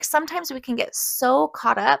Sometimes we can get so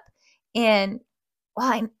caught up in,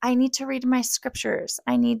 well, I need to read my scriptures.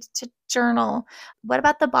 I need to journal. What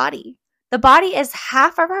about the body? The body is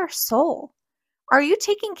half of our soul. Are you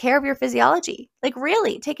taking care of your physiology? Like,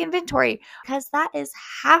 really, take inventory, because that is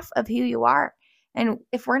half of who you are. And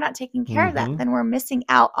if we're not taking care of that, then we're missing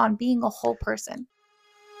out on being a whole person.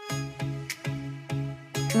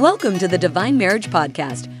 Welcome to the Divine Marriage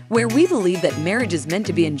Podcast, where we believe that marriage is meant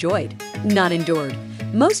to be enjoyed, not endured.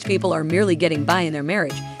 Most people are merely getting by in their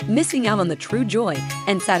marriage, missing out on the true joy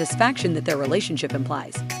and satisfaction that their relationship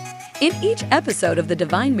implies. In each episode of the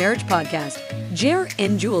Divine Marriage Podcast, Jer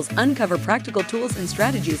and Jules uncover practical tools and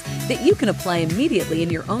strategies that you can apply immediately in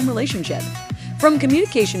your own relationship. From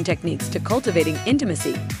communication techniques to cultivating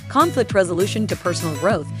intimacy, conflict resolution to personal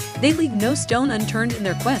growth, they leave no stone unturned in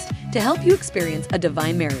their quest to help you experience a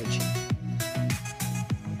divine marriage.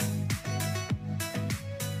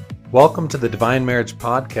 Welcome to the Divine Marriage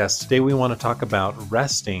Podcast. Today we want to talk about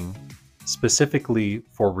resting, specifically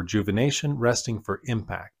for rejuvenation, resting for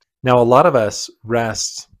impact. Now, a lot of us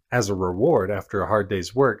rest as a reward after a hard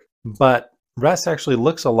day's work, but rest actually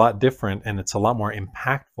looks a lot different, and it's a lot more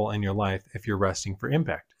impactful in your life if you're resting for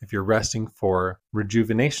impact. If you're resting for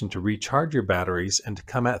rejuvenation, to recharge your batteries and to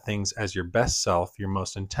come at things as your best self, your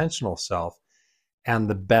most intentional self, and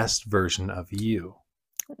the best version of you.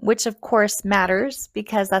 Which of course matters,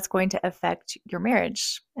 because that's going to affect your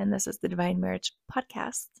marriage. And this is the Divine Marriage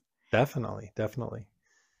Podcast. Definitely.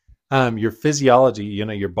 Your physiology,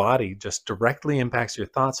 your body just directly impacts your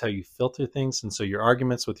thoughts, how you filter things. And so your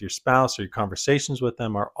arguments with your spouse or your conversations with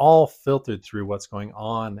them are all filtered through what's going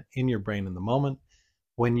on in your brain in the moment.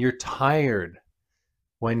 When you're tired,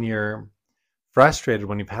 when you're frustrated,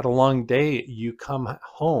 when you've had a long day, you come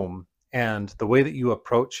home, and the way that you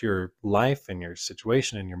approach your life and your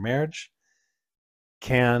situation and your marriage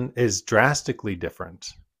is drastically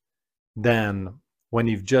different than when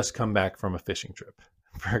you've just come back from a fishing trip,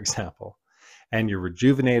 for example, and you're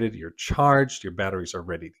rejuvenated, you're charged, your batteries are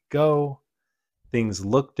ready to go. Things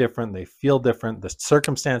look different, they feel different. The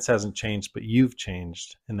circumstance hasn't changed, but you've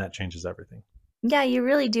changed, and that changes everything. Yeah, you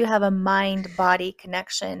really do have a mind-body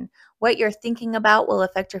connection. What you're thinking about will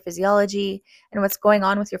affect your physiology, and what's going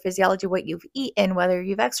on with your physiology, what you've eaten, whether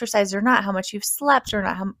you've exercised or not, how much you've slept or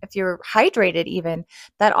not, if you're hydrated even,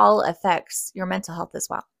 that all affects your mental health as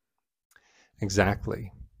well.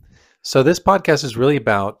 Exactly. So this podcast is really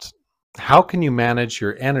about how can you manage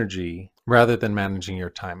your energy rather than managing your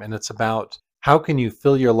time. And it's about how can you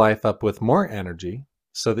fill your life up with more energy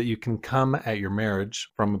so that you can come at your marriage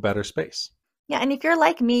from a better space. Yeah, and if you're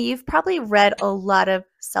like me, you've probably read a lot of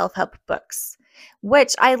self-help books,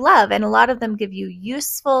 which I love, and a lot of them give you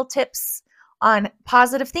useful tips on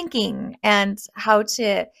positive thinking and how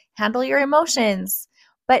to handle your emotions.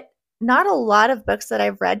 But not a lot of books that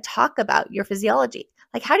I've read talk about your physiology.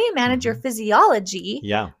 Like, how do you manage your physiology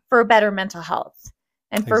for better mental health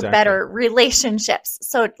and for better relationships?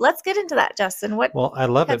 So let's get into that, Justin. I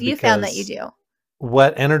love have you found that you do?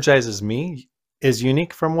 What energizes me is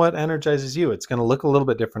unique from what energizes you. It's going to look a little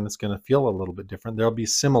bit different. It's going to feel a little bit different. There'll be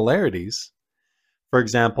similarities. For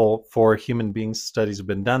example, for human beings, studies have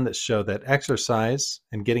been done that show that exercise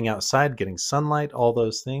and getting outside, getting sunlight, all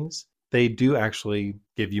those things, they do actually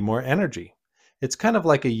give you more energy. It's kind of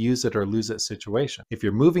like a use it or lose it situation. If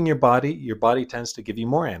you're moving your body tends to give you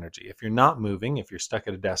more energy. If you're not moving, if you're stuck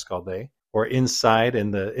at a desk all day or inside in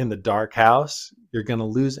the dark house, you're going to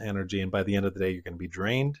lose energy. And by the end of the day, you're going to be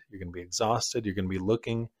drained. You're going to be exhausted. You're going to be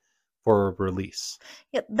looking for a release.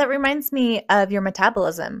 Yeah, that reminds me of your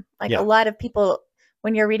metabolism. A lot of people,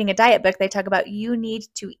 when you're reading a diet book, they talk about you need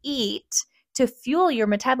to eat to fuel your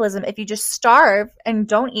metabolism. If you just starve and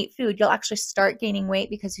don't eat food, you'll actually start gaining weight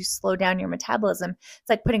because you slow down your metabolism. It's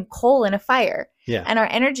like putting coal in a fire. Yeah. And our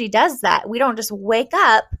energy does that. We don't just wake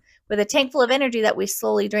up with a tank full of energy that we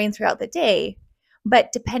slowly drain throughout the day.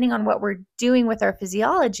 But depending on what we're doing with our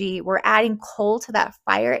physiology, we're adding coal to that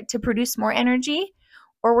fire to produce more energy,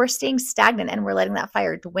 or we're staying stagnant and we're letting that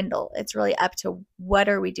fire dwindle. It's really up to what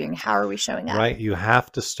are we doing? How are we showing up? Right. You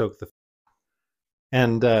have to stoke the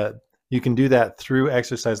and you can do that through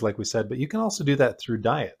exercise, like we said, but you can also do that through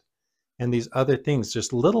diet and these other things,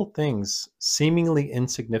 just little things seemingly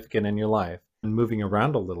insignificant in your life, and moving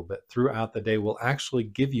around a little bit throughout the day will actually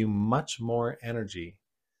give you much more energy.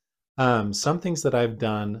 Some things that I've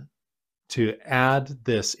done to add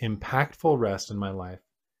this impactful rest in my life.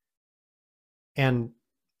 And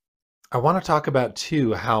I want to talk about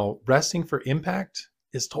too, how resting for impact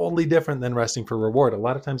is totally different than resting for reward. A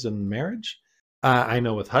lot of times in marriage, I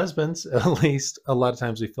know with husbands, at least, a lot of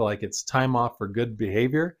times we feel like it's time off for good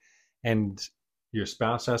behavior and your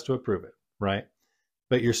spouse has to approve it, right?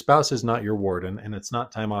 But your spouse is not your warden, and it's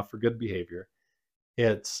not time off for good behavior.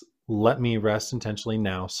 It's let me rest intentionally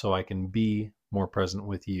now so I can be more present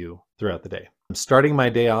with you throughout the day. Starting my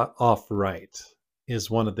day off right is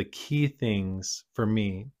one of the key things for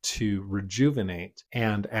me to rejuvenate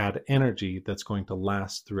and add energy that's going to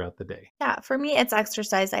last throughout the day. Yeah, for me, it's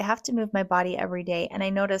exercise. I have to move my body every day. And I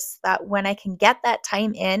notice that when I can get that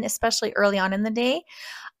time in, especially early on in the day,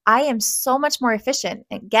 I am so much more efficient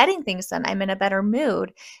at getting things done. I'm in a better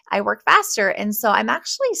mood. I work faster. And so I'm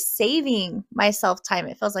actually saving myself time,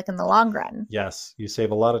 it feels like, in the long run. Yes, you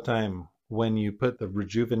save a lot of time. When you put the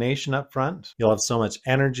rejuvenation up front, you'll have so much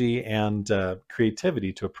energy and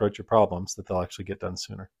creativity to approach your problems that they'll actually get done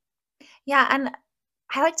sooner. Yeah. And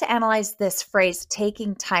I like to analyze this phrase,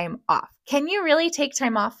 taking time off. Can you really take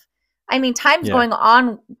time off? I mean, time's Yeah. going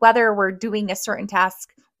on whether we're doing a certain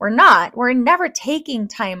task or not. We're never taking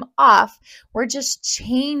time off. We're just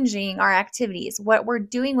changing our activities. What we're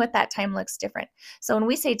doing with that time looks different. So when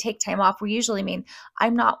we say take time off, we usually mean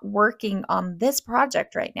I'm not working on this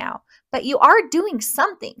project right now, but you are doing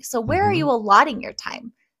something. So where are Mhm. you allotting your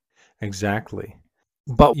time? Exactly.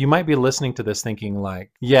 But you might be listening to this thinking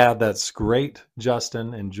like, yeah, that's great,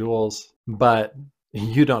 Justin and Jules, but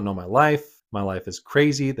you don't know my life. My life is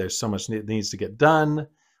crazy. There's so much that needs to get done.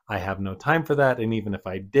 I have no time for that. And even if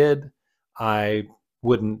I did, I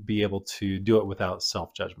wouldn't be able to do it without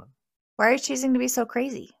self-judgment. Why are you choosing to be so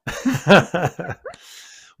crazy?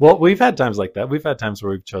 Well, we've had times like that. We've had times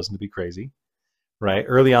where we've chosen to be crazy, right?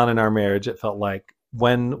 Early on in our marriage, it felt like,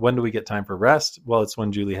 when do we get time for rest? Well, it's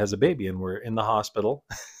when Julie has a baby and we're in the hospital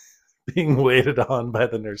being waited on by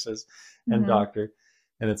the nurses and Mhm. doctor.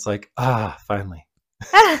 And it's like, finally.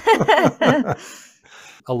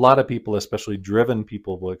 A lot of people, especially driven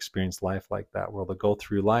people, will experience life like that, where they'll go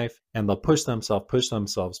through life and they'll push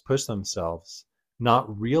themselves,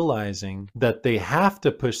 not realizing that they have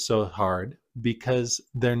to push so hard because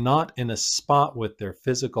they're not in a spot with their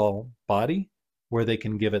physical body where they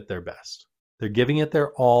can give it their best. They're giving it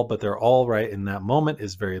their all, but their all right in that moment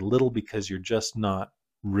is very little because you're just not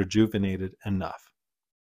rejuvenated enough.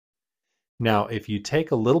 Now, if you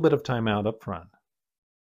take a little bit of time out up front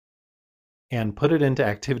and put it into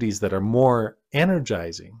activities that are more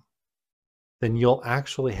energizing, then you'll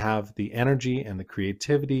actually have the energy and the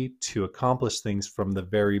creativity to accomplish things from the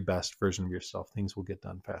very best version of yourself. Things will get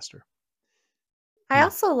done faster. I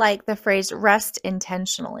also like the phrase rest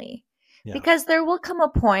intentionally, Yeah. because there will come a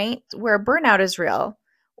point where burnout is real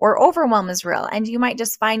or overwhelm is real, and you might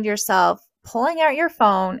just find yourself pulling out your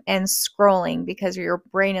phone and scrolling because your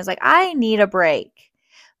brain is like, I need a break.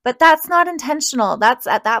 But that's not intentional. That's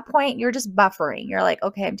at that point, you're just buffering. You're like,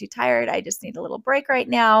 okay, I'm too tired. I just need a little break right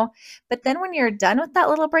now. But then when you're done with that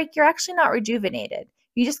little break, you're actually not rejuvenated.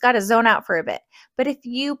 You just got to zone out for a bit. But if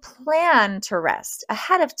you plan to rest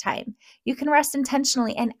ahead of time, you can rest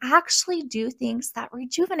intentionally and actually do things that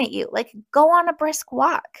rejuvenate you, like go on a brisk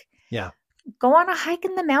walk. Yeah. Go on a hike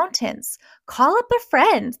in the mountains. Call up a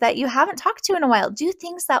friend that you haven't talked to in a while. Do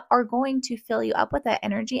things that are going to fill you up with that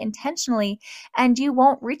energy intentionally, and you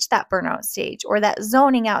won't reach that burnout stage or that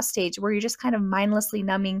zoning out stage where you're just kind of mindlessly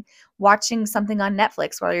numbing, watching something on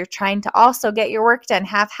Netflix while you're trying to also get your work done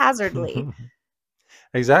haphazardly.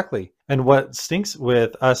 Exactly. And what stinks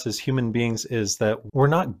with us as human beings is that we're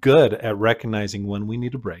not good at recognizing when we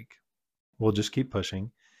need a break. We'll just keep pushing.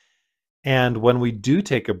 And when we do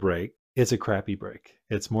take a break, it's a crappy break.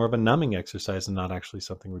 It's more of a numbing exercise and not actually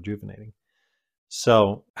something rejuvenating.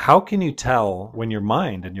 So how can you tell when your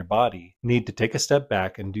mind and your body need to take a step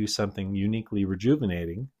back and do something uniquely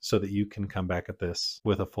rejuvenating so that you can come back at this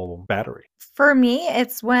with a full battery? For me,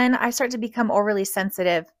 it's when I start to become overly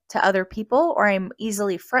sensitive to other people, or I'm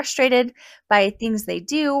easily frustrated by things they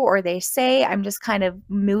do or they say. I'm just kind of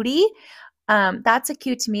moody. That's a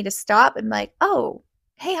cue to me to stop and like, oh,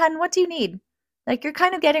 hey, hun, what do you need? Like, you're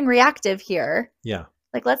kind of getting reactive here. Yeah.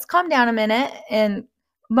 Like, let's calm down a minute. And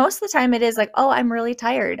most of the time it is like, oh, I'm really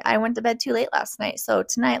tired. I went to bed too late last night. So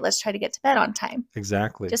tonight, let's try to get to bed on time.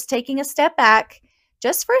 Exactly. Just taking a step back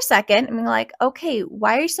just for a second and being like, okay,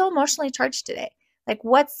 why are you so emotionally charged today? Like,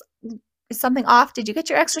 is something off? Did you get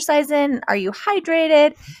your exercise in? Are you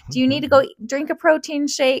hydrated? Do you need to go drink a protein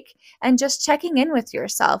shake? And just checking in with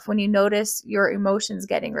yourself when you notice your emotions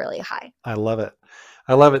getting really high. I love it.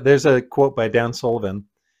 I love it. There's a quote by Dan Sullivan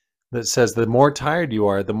that says, the more tired you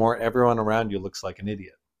are, the more everyone around you looks like an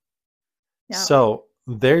idiot. Yeah. So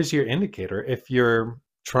there's your indicator. If you're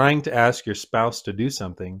trying to ask your spouse to do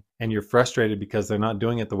something and you're frustrated because they're not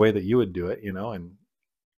doing it the way that you would do it, and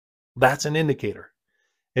that's an indicator.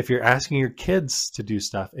 If you're asking your kids to do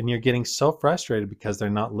stuff and you're getting so frustrated because they're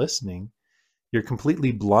not listening, You're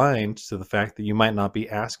completely blind to the fact that you might not be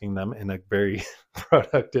asking them in a very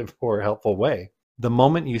productive or helpful way. The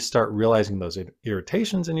moment you start realizing those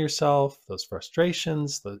irritations in yourself, those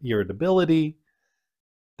frustrations, the irritability,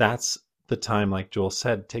 that's the time, like Joel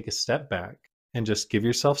said, take a step back and just give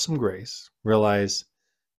yourself some grace. Realize,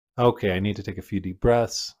 okay, I need to take a few deep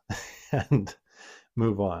breaths and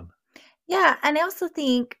move on. Yeah. And I also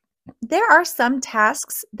think there are some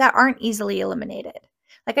tasks that aren't easily eliminated.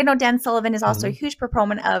 Like I know Dan Sullivan is also a huge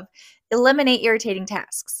proponent of eliminate irritating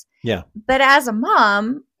tasks. Yeah. But as a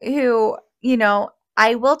mom who,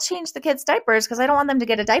 I will change the kids' diapers because I don't want them to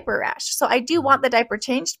get a diaper rash. So I do want the diaper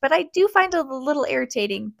changed, but I do find it a little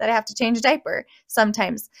irritating that I have to change a diaper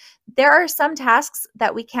sometimes. There are some tasks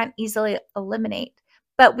that we can't easily eliminate,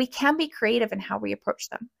 but we can be creative in how we approach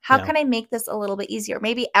them. How can I make this a little bit easier?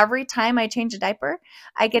 Maybe every time I change a diaper,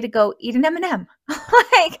 I get to go eat an M&M.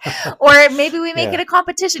 Or maybe we make it a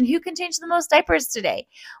competition. Who can change the most diapers today?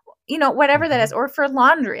 Whatever that is. Or for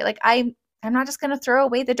laundry, like I'm not just going to throw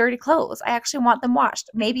away the dirty clothes. I actually want them washed.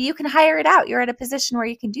 Maybe you can hire it out. You're at a position where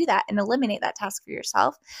you can do that and eliminate that task for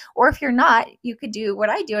yourself. Or if you're not, you could do what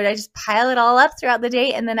I do. And I just pile it all up throughout the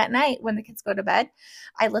day. And then at night, when the kids go to bed,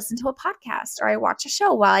 I listen to a podcast or I watch a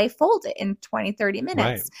show while I fold it in 20, 30 minutes.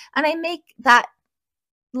 Right. And I make that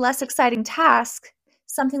less exciting task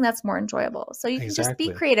something that's more enjoyable. So you can just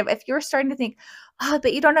be creative. If you're starting to think, oh,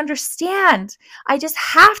 but you don't understand. I just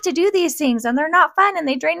have to do these things and they're not fun and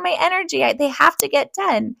they drain my energy. They have to get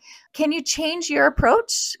done. Can you change your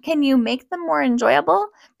approach? Can you make them more enjoyable?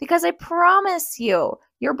 Because I promise you,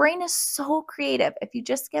 your brain is so creative if you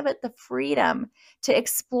just give it the freedom to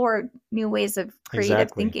explore new ways of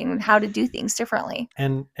creative thinking and how to do things differently.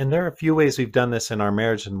 And there are a few ways we've done this in our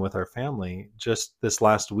marriage and with our family. Just this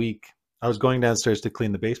last week, I was going downstairs to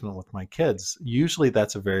clean the basement with my kids. Usually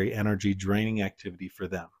that's a very energy draining activity for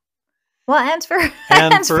them. Well, and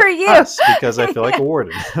for you. Us, because I feel like a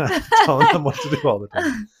warden, telling them what to do all the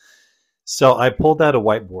time. So I pulled out a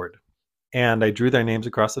whiteboard and I drew their names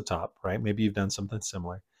across the top, right? Maybe you've done something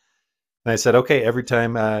similar. And I said, okay, every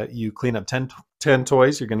time you clean up 10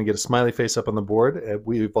 toys, you're going to get a smiley face up on the board.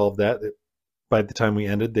 We evolved that. By the time we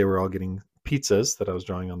ended, they were all getting pizzas that I was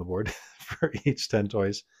drawing on the board for each 10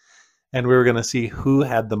 toys. And we were going to see who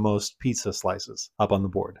had the most pizza slices up on the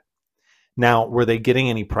board. Now, were they getting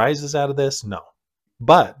any prizes out of this? No.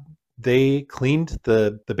 But they cleaned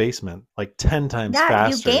the basement like 10 times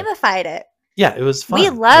faster. You gamified it. Yeah, it was fun. We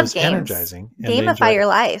love games. Energizing. Gamify your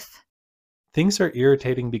life. Things are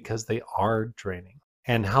irritating because they are draining.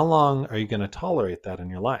 And how long are you going to tolerate that in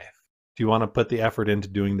your life? Do you want to put the effort into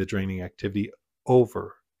doing the draining activity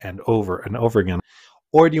over and over and over again?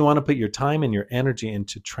 Or do you want to put your time and your energy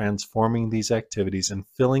into transforming these activities and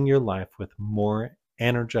filling your life with more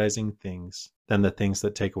energizing things than the things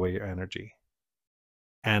that take away your energy?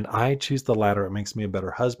 And I choose the latter. It makes me a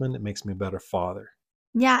better husband. It makes me a better father.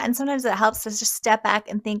 Yeah. And sometimes it helps us just step back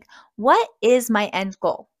and think, what is my end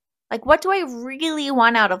goal? Like, what do I really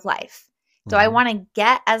want out of life? Do I want to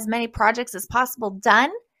get as many projects as possible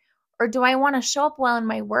done? Or do I want to show up well in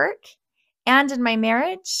my work and in my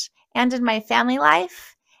marriage and in my family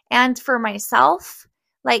life and for myself?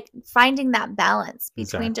 Like finding that balance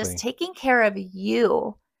between just taking care of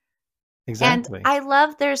you. Exactly. And I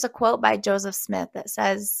love, there's a quote by Joseph Smith that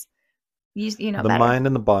says, you know, the mind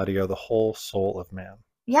and the body are the whole soul of man.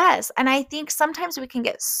 Yes. And I think sometimes we can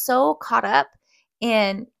get so caught up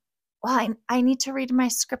in, well, I need to read my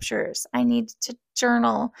scriptures. I need to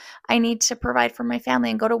journal. I need to provide for my family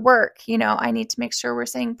and go to work. You know, I need to make sure we're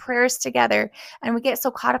saying prayers together. And we get so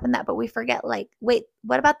caught up in that, but we forget, like, wait,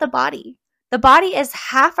 what about the body? The body is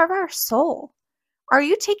half of our soul. Are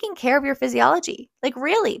you taking care of your physiology? Like,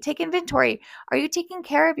 really, take inventory. Are you taking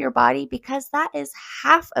care of your body? Because that is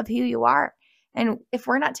half of who you are. And if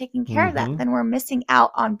we're not taking care of that, then we're missing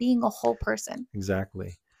out on being a whole person.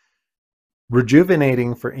 Exactly.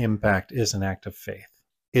 Rejuvenating for impact is an act of faith.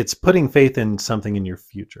 It's putting faith in something in your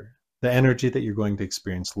future, the energy that you're going to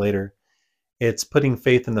experience later. It's putting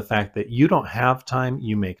faith in the fact that you don't have time,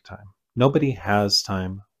 you make time. Nobody has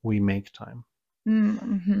time, we make time.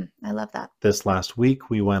 I love that. This last week,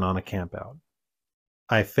 we went on a camp out.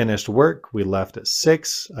 I finished work. We left at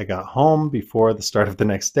 6. I got home before the start of the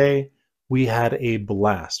next day. We had a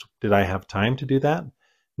blast. Did I have time to do that?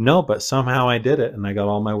 No, but somehow I did it and I got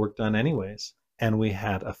all my work done anyways. And we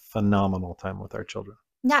had a phenomenal time with our children.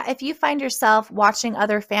 Yeah, if you find yourself watching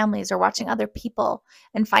other families or watching other people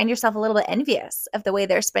and find yourself a little bit envious of the way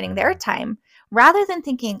they're spending their time, rather than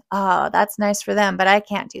thinking, oh, that's nice for them, but I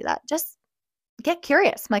can't do that. Just get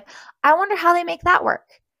curious. I'm like, I wonder how they make that work.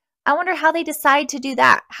 I wonder how they decide to do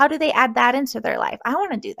that. How do they add that into their life? I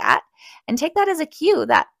want to do that. And take that as a cue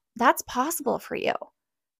that that's possible for you.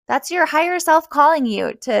 That's your higher self calling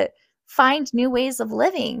you to find new ways of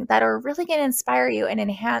living that are really going to inspire you and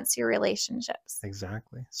enhance your relationships.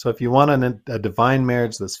 Exactly. So if you want a divine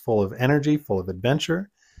marriage that's full of energy, full of adventure,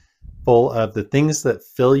 full of the things that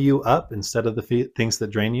fill you up instead of the things that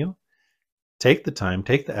drain you, take the time,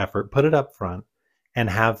 take the effort, put it up front, and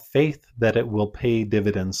have faith that it will pay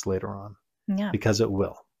dividends later on. Yeah. Because it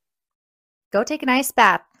will. Go take an ice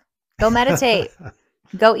bath. Go meditate.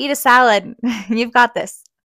 Go eat a salad. You've got this.